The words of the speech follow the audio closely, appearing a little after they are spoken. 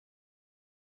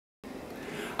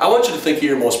I want you to think of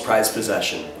your most prized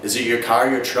possession. Is it your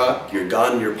car, your truck, your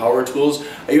gun, your power tools?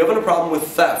 Are you having a problem with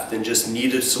theft and just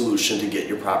need a solution to get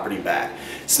your property back?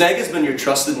 Snagg has been your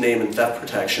trusted name in theft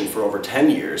protection for over 10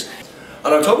 years.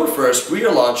 On October 1st, we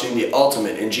are launching the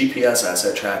ultimate in GPS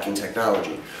asset tracking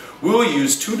technology. We will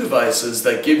use two devices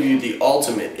that give you the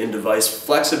ultimate in device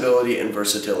flexibility and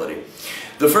versatility.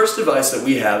 The first device that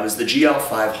we have is the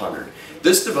GL500.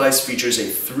 This device features a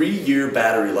 3-year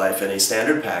battery life in a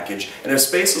standard package, and if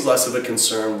space is less of a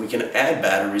concern, we can add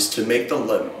batteries to make the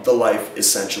life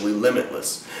essentially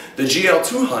limitless. The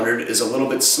GL200 is a little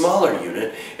bit smaller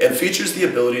unit and features the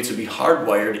ability to be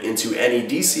hardwired into any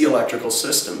DC electrical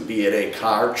system, be it a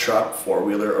car, truck,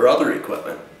 four-wheeler, or other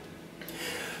equipment.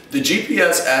 The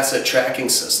GPS asset tracking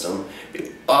system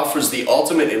offers the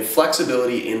ultimate in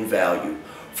flexibility in value.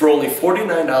 For only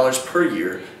 $49 per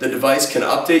year, the device can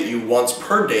update you once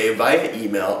per day via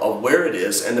email of where it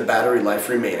is and the battery life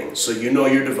remaining, so you know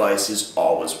your device is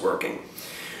always working.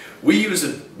 We use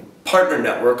a partner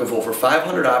network of over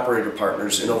 500 operator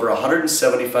partners in over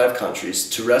 175 countries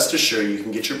to rest assured you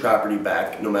can get your property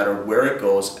back no matter where it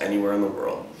goes anywhere in the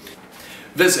world.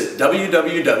 Visit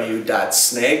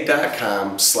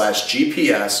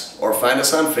www.snagg.com/GPS or find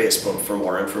us on Facebook for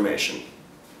more information.